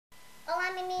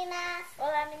meninas!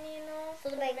 Olá, meninos!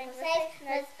 Tudo bem com vocês?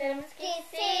 Nós esperamos que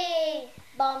sim!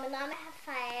 Bom, meu nome é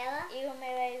Rafaela. E o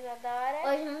meu é Izadora.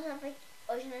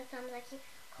 Hoje nós estamos aqui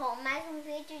com mais um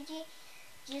vídeo de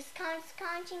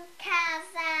esconde em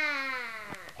casa!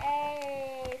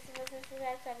 Se vocês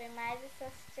quiserem saber mais, é só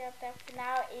assistir até o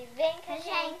final e vem com a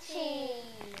gente!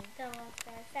 Então vamos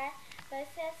começar? Vai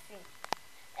ser assim.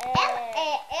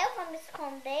 Eu vou me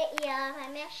esconder e ela vai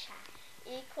me achar.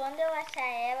 E quando eu achar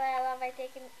ela vai ter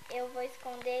que... Eu vou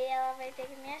esconder e ela vai ter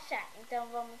que me achar. Então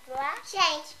vamos lá?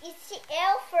 Gente, e se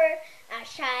eu for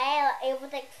achar ela, eu vou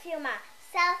ter que filmar.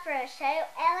 Se ela for achar eu,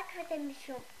 ela que vai ter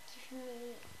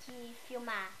que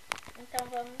filmar. Então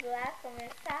vamos lá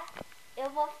começar?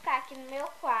 Eu vou ficar aqui no meu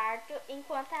quarto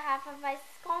enquanto a Rafa vai se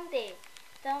esconder.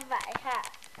 Então vai,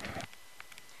 Rafa.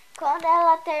 Quando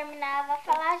ela terminar, vai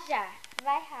falar já.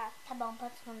 Vai, Rafa. Tá bom,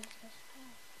 pode esconder.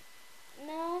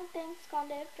 Não, tem que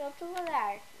esconder para outro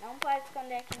lugar. Não pode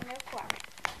esconder aqui no meu quarto.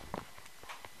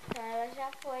 Então ela já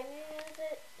foi,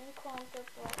 meninas, enquanto eu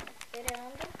tô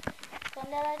esperando.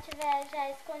 Quando ela estiver já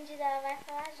escondida, ela vai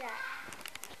falar já.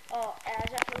 Ó, ela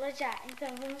já falou já. Então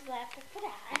vamos lá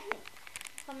procurar.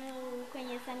 Como eu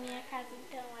conheço a minha casa,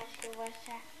 então acho que eu vou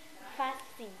achar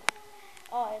facinho.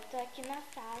 Ó, eu tô aqui na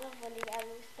sala, vou ligar a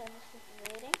luz para vocês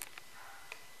verem.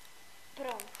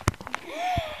 Pronto.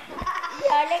 E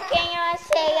olha quem eu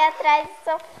achei atrás do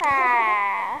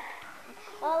sofá.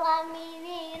 Olá,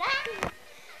 menina!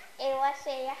 Eu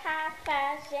achei a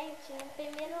Rafa. Gente, no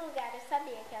primeiro lugar eu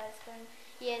sabia que ela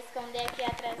ia esconder aqui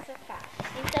atrás do sofá.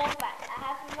 Então vai, a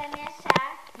Rafa vai me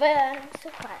achar. Vai lá no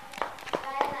sofá.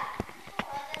 Vai lá.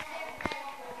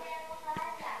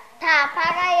 Tá,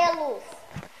 apaga aí a luz.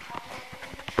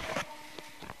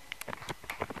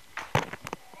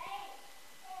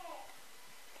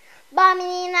 Bom,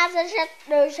 meninas,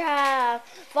 eu já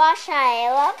vou achar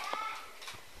ela.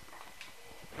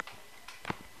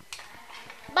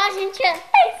 Bom, gente, eu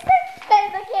tenho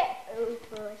certeza que eu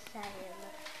vou achar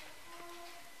ela.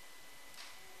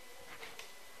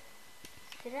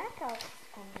 Será que ela se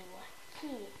escondeu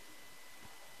aqui?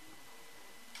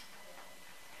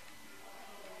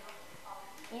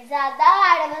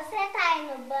 Izadora, você tá aí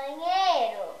no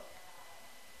banheiro?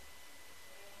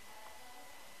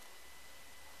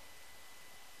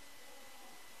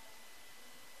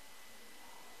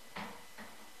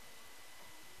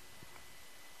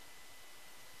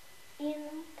 E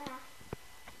não tá.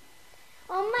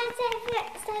 Ô, mãe, você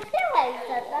viu a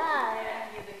Izadora?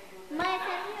 Mãe,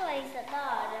 você viu a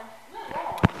Izadora?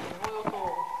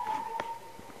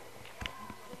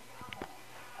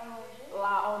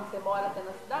 Lá onde você mora, até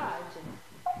na cidade?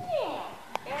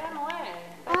 Não é?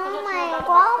 Mãe, é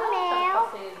igual o meu.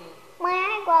 Mãe,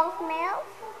 é igual os meus.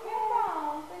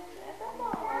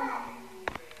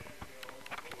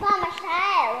 Vamos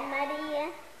achar ela,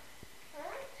 Maria?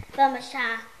 Vamos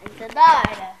achar a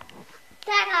Izadora?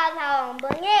 Será que ela tá lá no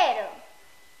banheiro?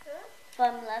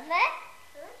 Vamos lá ver?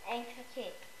 Entra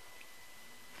aqui.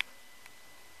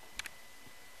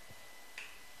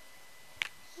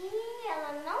 Ih,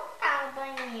 ela não tá no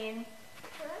banheiro.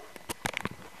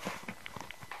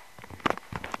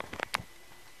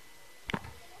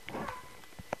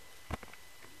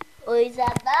 Oi,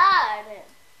 Izadora.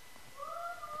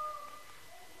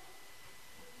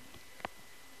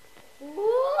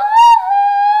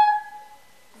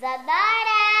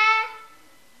 Izadora!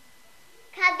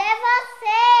 Cadê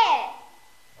você?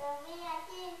 Eu vim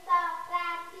aqui só pra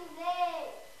te ver.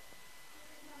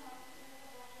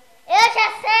 Eu já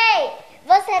sei!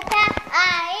 Você tá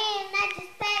aí na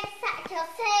dispensa, que eu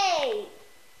sei!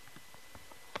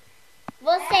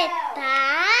 Você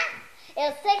tá? Eu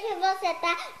sei que você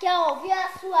tá, que eu ouvi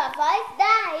a sua voz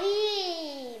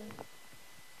daí!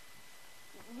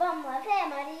 Vamos lá ver,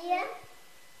 Maria?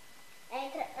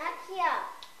 Entra aqui,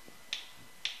 ó.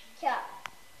 Aqui, ó.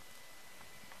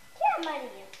 Aqui, ó,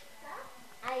 Maria.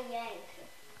 Aí, entra.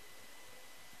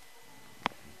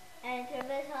 Entra,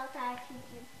 vê se ela tá aqui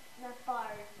na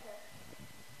porta.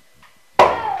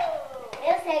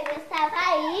 Eu sei que estava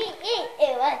aí e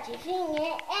eu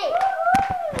adivinhei.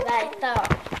 Vai, então.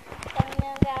 A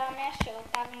menina dela me achou. Eu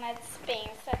tava na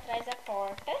dispensa atrás da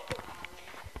porta.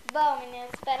 Bom,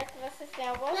 meninas, espero que vocês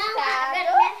tenham gostado. Não, agora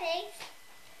é minha vez.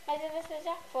 Mas você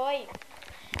já foi.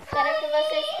 Espero que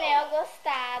vocês tenham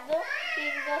gostado.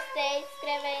 Se gostei, se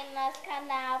inscreva aí no nosso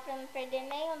canal para não perder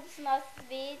nenhum dos nossos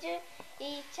vídeos.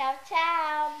 E tchau,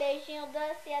 tchau. Beijinho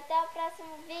doce e até o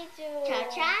próximo vídeo. Tchau,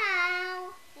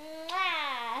 tchau.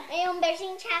 Mua. E um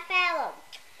beijinho, Rafaela.